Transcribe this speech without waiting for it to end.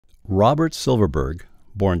Robert Silverberg,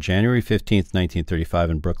 born January 15, 1935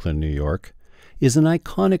 in Brooklyn, New York, is an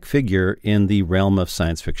iconic figure in the realm of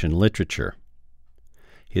science fiction literature.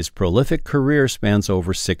 His prolific career spans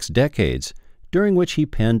over 6 decades, during which he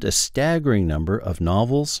penned a staggering number of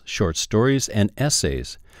novels, short stories, and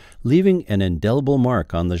essays, leaving an indelible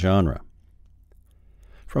mark on the genre.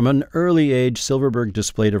 From an early age, Silverberg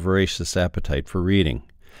displayed a voracious appetite for reading,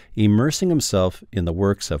 immersing himself in the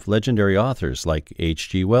works of legendary authors like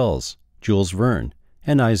H.G. Wells, Jules Verne,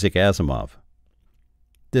 and Isaac Asimov.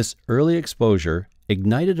 This early exposure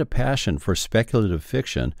ignited a passion for speculative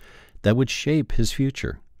fiction that would shape his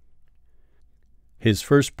future. His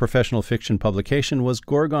first professional fiction publication was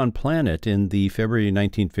Gorgon Planet in the February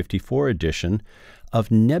 1954 edition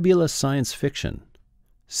of Nebula Science Fiction,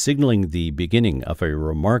 signaling the beginning of a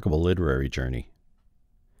remarkable literary journey.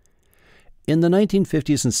 In the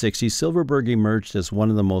 1950s and 60s, Silverberg emerged as one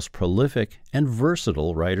of the most prolific and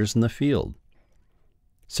versatile writers in the field.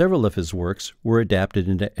 Several of his works were adapted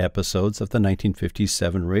into episodes of the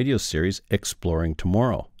 1957 radio series Exploring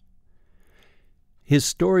Tomorrow. His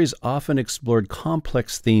stories often explored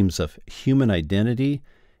complex themes of human identity,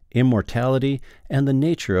 immortality, and the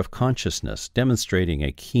nature of consciousness, demonstrating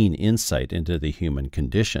a keen insight into the human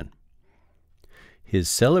condition. His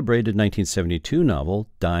celebrated 1972 novel,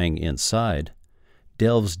 Dying Inside,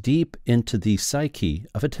 delves deep into the psyche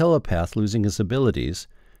of a telepath losing his abilities,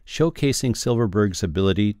 showcasing Silverberg's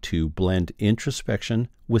ability to blend introspection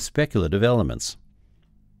with speculative elements.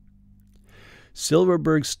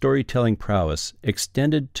 Silverberg's storytelling prowess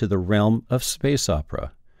extended to the realm of space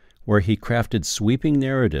opera, where he crafted sweeping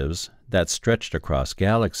narratives that stretched across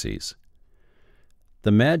galaxies. The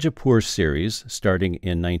Majapur series, starting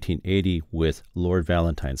in 1980 with Lord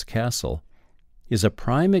Valentine's Castle, is a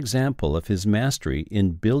prime example of his mastery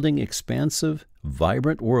in building expansive,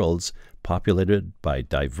 vibrant worlds populated by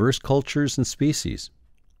diverse cultures and species.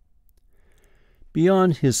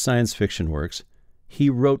 Beyond his science fiction works, he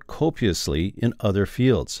wrote copiously in other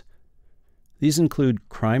fields. These include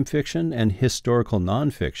crime fiction and historical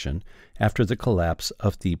nonfiction after the collapse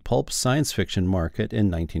of the pulp science fiction market in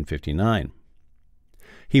 1959.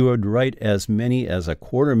 He would write as many as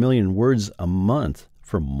 250,000 words a month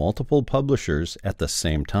for multiple publishers at the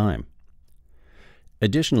same time.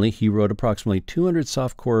 Additionally, he wrote approximately 200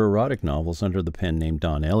 softcore erotic novels under the pen name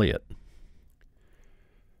Don Elliott.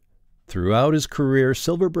 Throughout his career,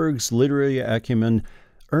 Silverberg's literary acumen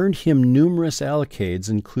earned him numerous accolades,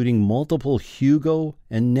 including multiple Hugo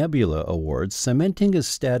and Nebula Awards, cementing his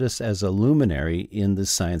status as a luminary in the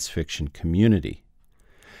science fiction community.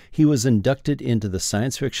 He was inducted into the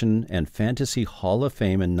Science Fiction and Fantasy Hall of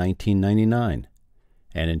Fame in 1999,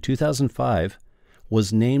 and in 2005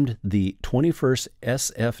 was named the 21st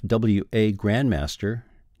SFWA Grandmaster,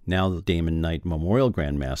 now the Damon Knight Memorial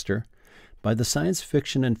Grandmaster, by the Science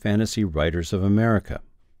Fiction and Fantasy Writers of America.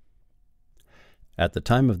 At the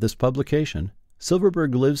time of this publication,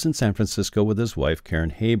 Silverberg lives in San Francisco with his wife, Karen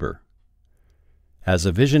Haber. As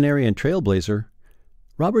a visionary and trailblazer,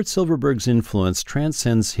 Robert Silverberg's influence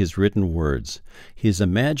transcends his written words. His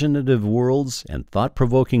imaginative worlds and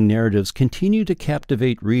thought-provoking narratives continue to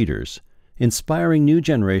captivate readers, inspiring new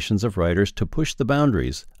generations of writers to push the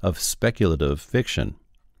boundaries of speculative fiction.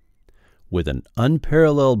 With an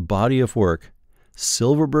unparalleled body of work,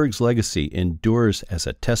 Silverberg's legacy endures as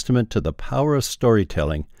a testament to the power of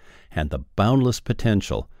storytelling and the boundless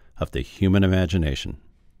potential of the human imagination.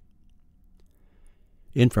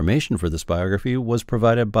 Information for this biography was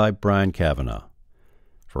provided by Brian Cavanaugh.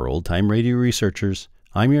 For Old Time Radio Researchers,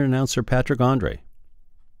 I'm your announcer, Patrick Andre.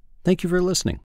 Thank you for listening.